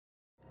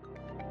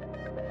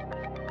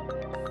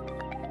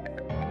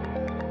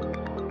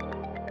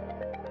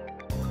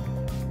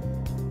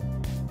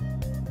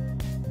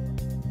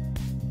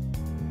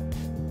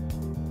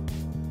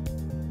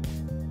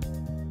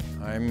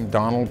I'm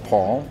Donald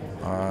Paul.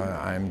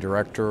 I'm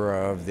director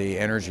of the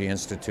Energy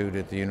Institute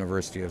at the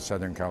University of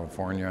Southern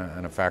California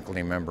and a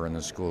faculty member in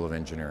the School of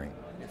Engineering.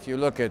 If you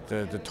look at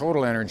the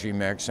total energy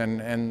mix,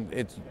 and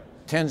it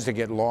tends to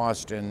get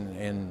lost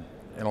in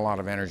a lot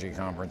of energy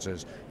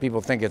conferences,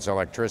 people think it's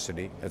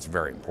electricity. It's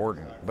very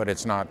important, but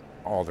it's not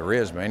all there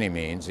is by any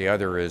means. The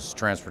other is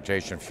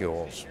transportation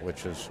fuels,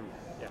 which is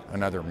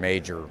another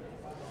major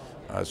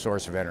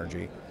source of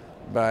energy.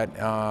 But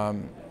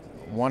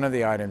one of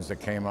the items that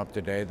came up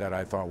today that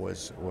I thought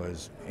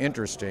was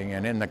interesting,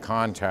 and in the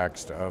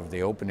context of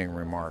the opening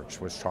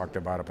remarks, was talked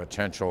about a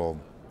potential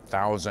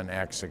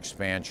 1,000x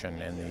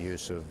expansion in the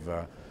use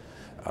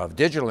of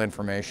digital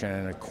information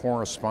and a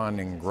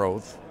corresponding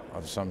growth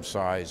of some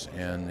size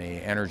in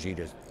the energy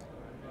to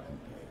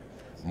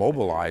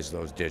mobilize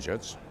those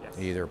digits,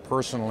 either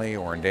personally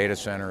or in data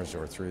centers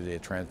or through the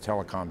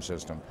telecom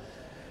system.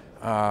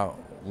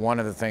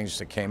 One of the things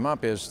that came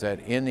up is that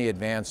in the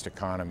advanced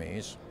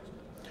economies,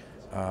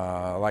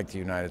 like the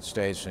United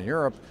States and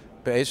Europe,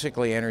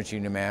 basically energy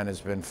demand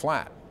has been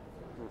flat.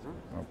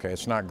 Okay,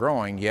 it's not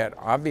growing, yet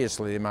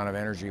obviously the amount of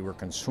energy we're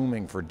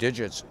consuming for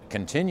digits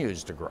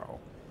continues to grow.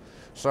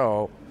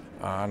 So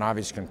an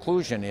obvious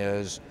conclusion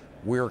is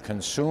we're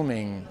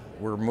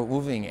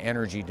moving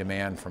energy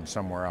demand from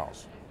somewhere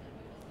else.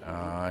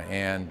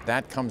 And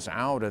that comes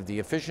out of the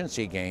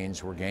efficiency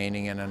gains we're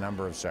gaining in a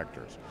number of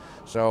sectors.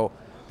 So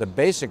the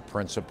basic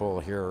principle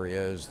here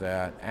is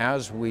that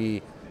as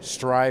we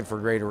strive for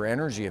greater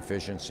energy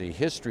efficiency,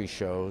 history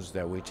shows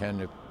that we tend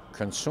to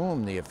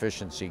consume the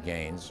efficiency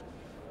gains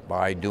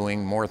by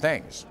doing more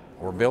things,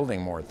 or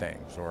building more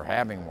things, or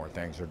having more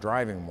things, or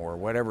driving more,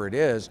 whatever it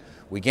is.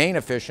 We gain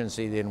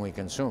efficiency, then we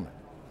consume it.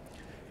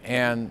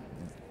 And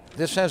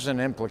this has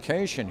an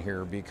implication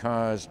here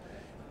because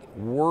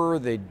were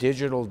the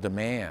digital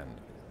demand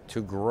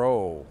to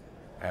grow,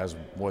 as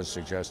was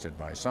suggested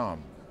by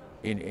some,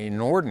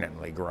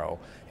 inordinately grow,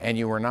 and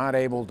you were not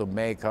able to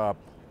make up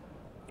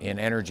in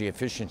energy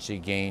efficiency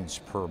gains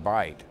per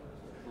byte,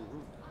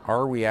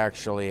 are we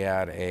actually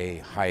at a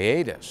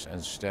hiatus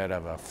instead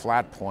of a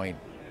flat point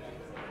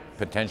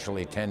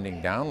potentially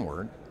tending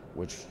downward,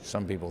 which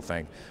some people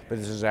think, but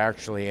this is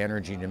actually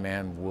energy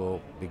demand will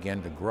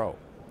begin to grow.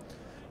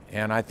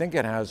 And I think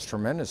it has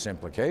tremendous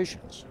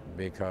implications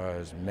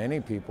because many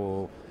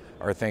people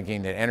are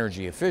thinking that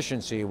energy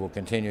efficiency will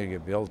continue to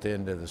get built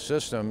into the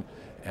system,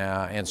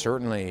 and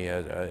certainly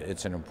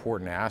it's an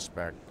important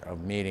aspect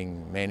of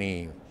meeting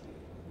many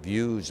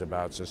views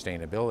about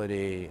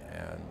sustainability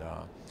and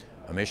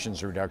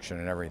emissions reduction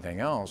and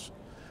everything else.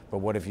 But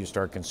what if you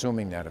start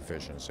consuming that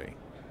efficiency?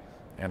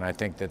 And I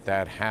think that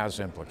that has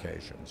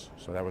implications.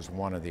 So that was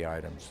one of the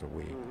items that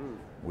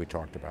we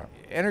talked about.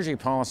 Energy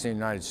policy in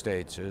the United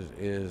States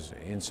is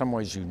in some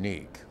ways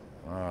unique.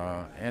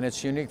 And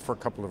it's unique for a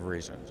couple of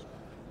reasons.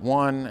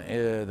 One,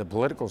 the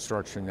political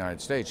structure in the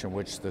United States, in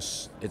which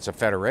it's a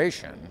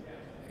federation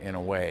in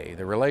a way.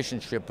 The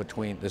relationship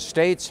between the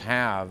states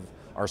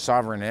are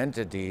sovereign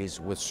entities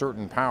with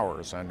certain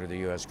powers under the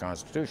U.S.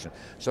 Constitution.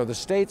 So the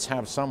states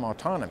have some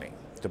autonomy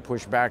to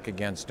push back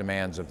against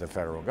demands of the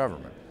federal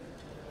government.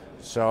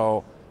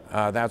 So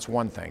that's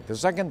one thing. The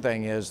second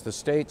thing is the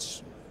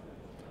states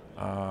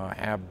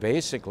have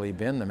basically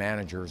been the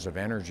managers of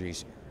energy,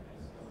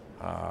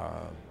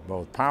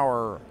 both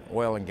power,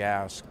 oil and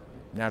gas,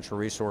 natural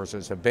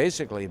resources have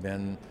basically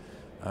been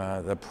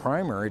the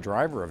primary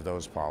driver of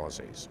those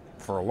policies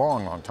for a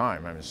long, long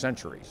time, I mean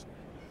centuries.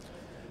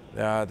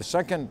 The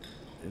second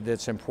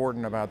that's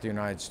important about the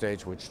United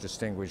States, which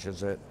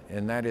distinguishes it,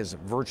 and that is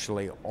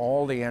virtually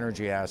all the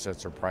energy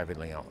assets are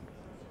privately owned.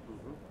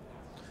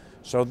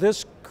 So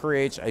this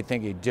creates, I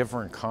think, a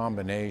different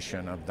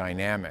combination of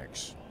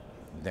dynamics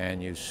than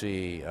you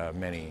see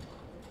many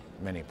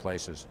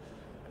places.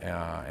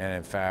 And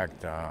in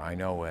fact, I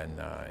know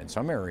in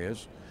some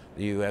areas,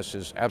 the U.S.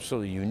 is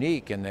absolutely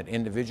unique in that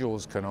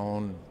individuals can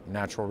own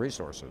natural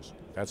resources.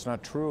 That's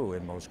not true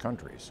in most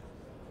countries.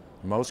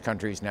 Most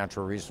countries,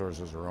 natural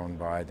resources are owned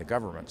by the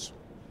governments.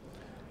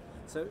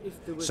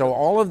 So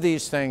all of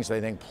these things,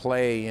 I think,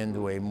 play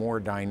into a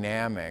more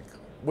dynamic,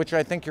 which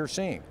I think you're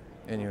seeing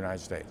in the United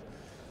States.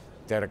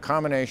 That a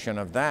combination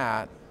of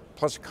that,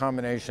 plus a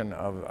combination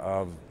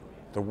of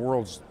the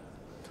world's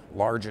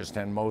largest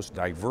and most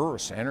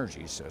diverse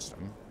energy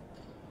system.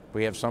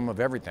 We have some of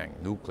everything: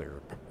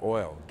 nuclear,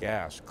 oil,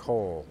 gas,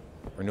 coal,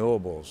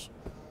 renewables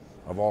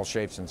of all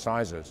shapes and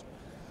sizes,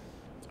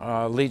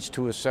 leads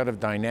to a set of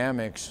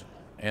dynamics,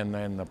 and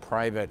then the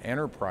private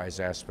enterprise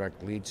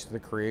aspect leads to the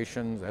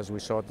creation, as we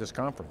saw at this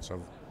conference, of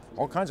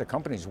all kinds of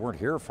companies weren't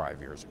here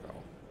 5 years ago.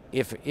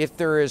 If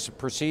there is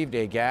perceived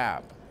a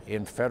gap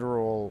in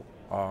federal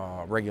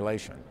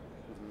regulation,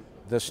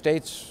 the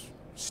states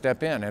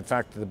step in. In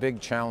fact, the big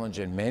challenge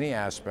in many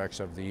aspects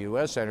of the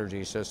U.S.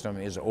 energy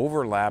system is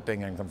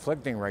overlapping and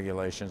conflicting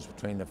regulations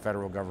between the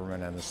federal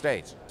government and the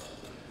states.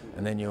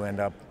 And then you end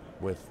up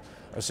with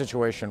a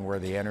situation where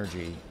the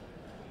energy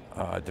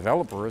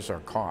developers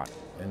are caught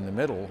in the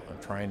middle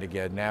of trying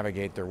to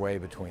navigate their way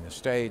between the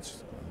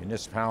states,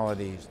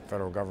 municipalities,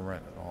 federal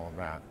government, and all of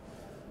that.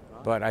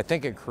 But I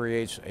think it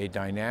creates a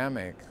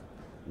dynamic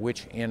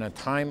which, in a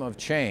time of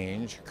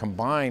change,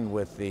 combined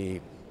with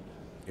the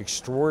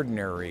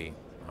extraordinary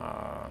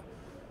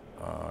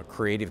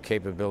creative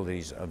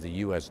capabilities of the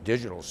U.S.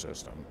 digital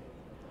system,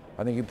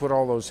 I think you put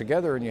all those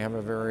together and you have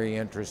a very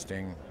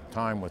interesting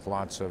time with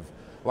lots of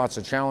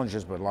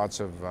challenges, but lots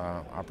of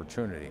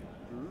opportunity.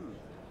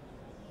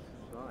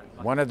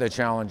 One of the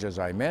challenges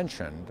I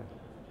mentioned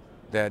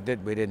that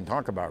we didn't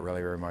talk about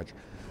really very much,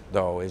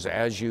 though, is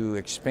as you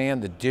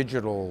expand the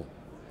digital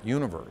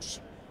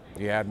universe,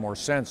 you add more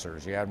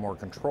sensors, you add more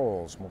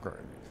controls,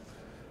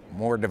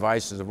 more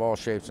devices of all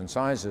shapes and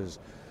sizes,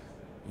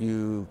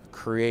 you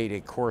create a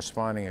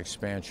corresponding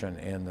expansion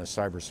in the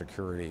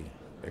cybersecurity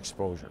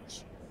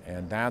exposures.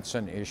 And that's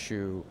an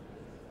issue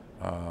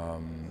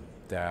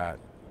that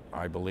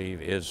I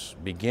believe is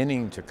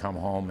beginning to come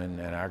home and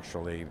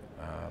actually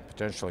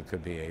potentially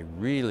could be a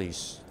really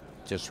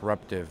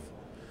disruptive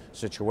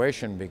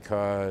situation,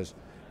 because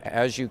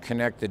as you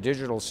connect the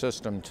digital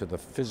system to the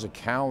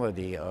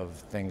physicality of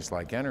things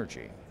like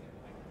energy,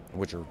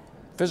 which are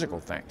physical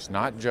things,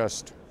 not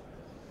just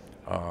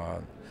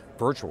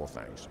virtual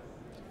things,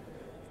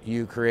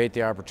 you create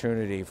the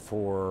opportunity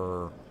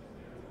for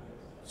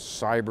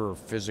cyber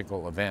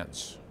physical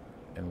events,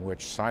 in which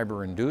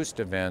cyber-induced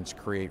events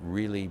create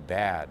really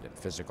bad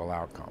physical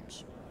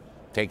outcomes.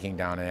 Taking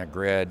down a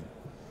grid,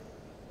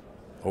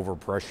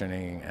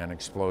 overpressuring and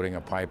exploding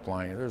a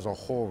pipeline. There's a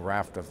whole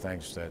raft of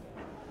things that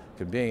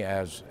could be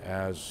as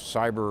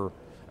cyber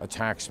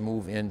attacks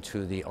move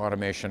into the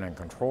automation and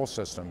control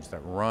systems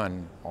that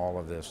run all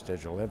of this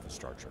digital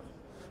infrastructure.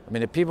 I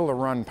mean, the people that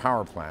run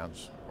power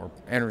plants or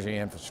energy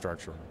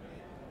infrastructure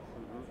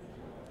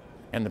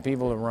and the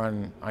people that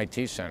run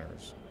IT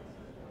centers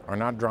are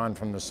not drawn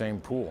from the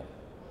same pool.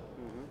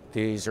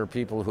 These are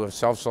people who have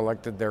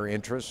self-selected their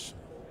interests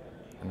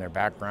and their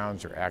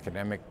backgrounds, their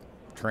academic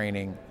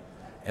training,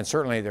 and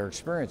certainly their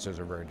experiences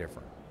are very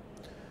different.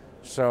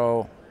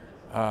 So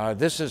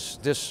this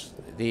is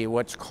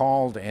what's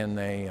called in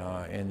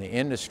the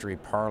industry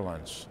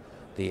parlance,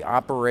 the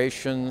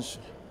operations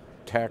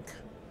tech,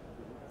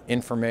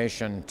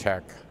 information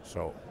tech,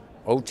 so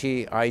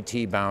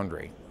OT-IT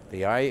boundary.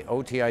 The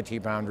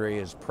OT-IT boundary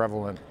is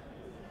prevalent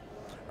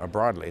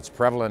broadly. It's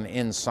prevalent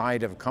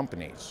inside of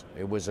companies.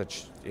 It was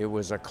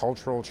a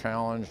cultural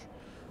challenge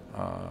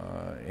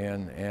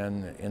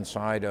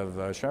inside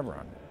of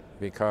Chevron,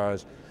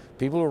 because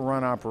people who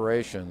run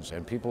operations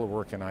and people who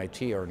work in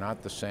IT are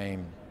not the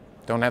same,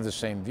 don't have the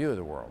same view of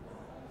the world.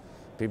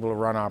 People who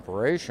run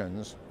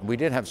operations, we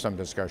did have some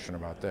discussion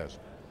about this.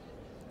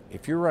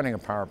 If you're running a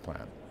power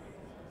plant,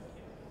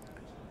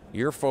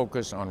 your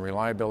focus on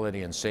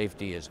reliability and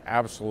safety is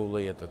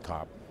absolutely at the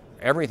top.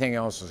 Everything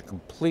else is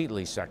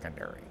completely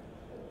secondary,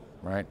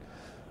 right?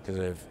 Because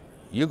if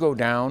you go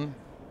down,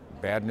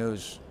 bad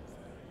news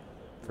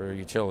for a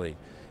utility.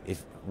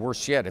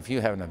 Worse yet, if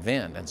you have an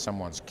event and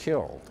someone's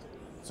killed,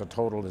 it's a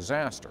total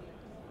disaster,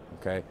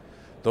 okay?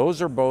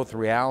 Those are both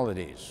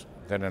realities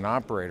that an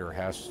operator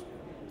has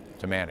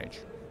to manage.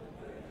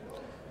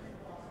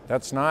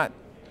 That's not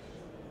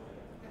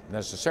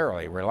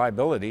necessarily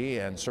reliability,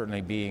 and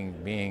certainly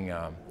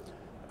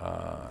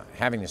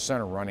having the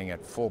center running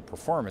at full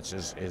performance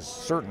is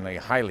certainly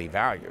highly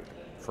valued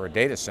for a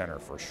data center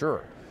for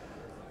sure.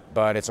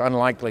 But it's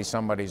unlikely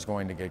somebody's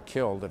going to get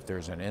killed if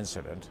there's an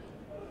incident.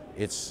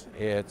 It's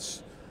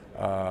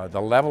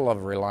the level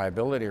of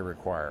reliability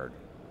required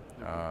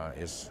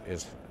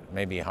is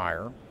maybe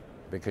higher,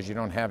 because you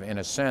don't have, in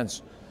a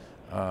sense,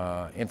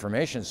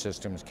 information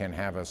systems can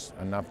have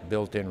enough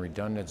built-in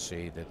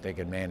redundancy that they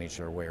can manage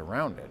their way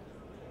around it.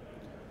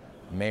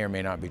 May or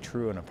may not be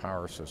true in a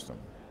power system.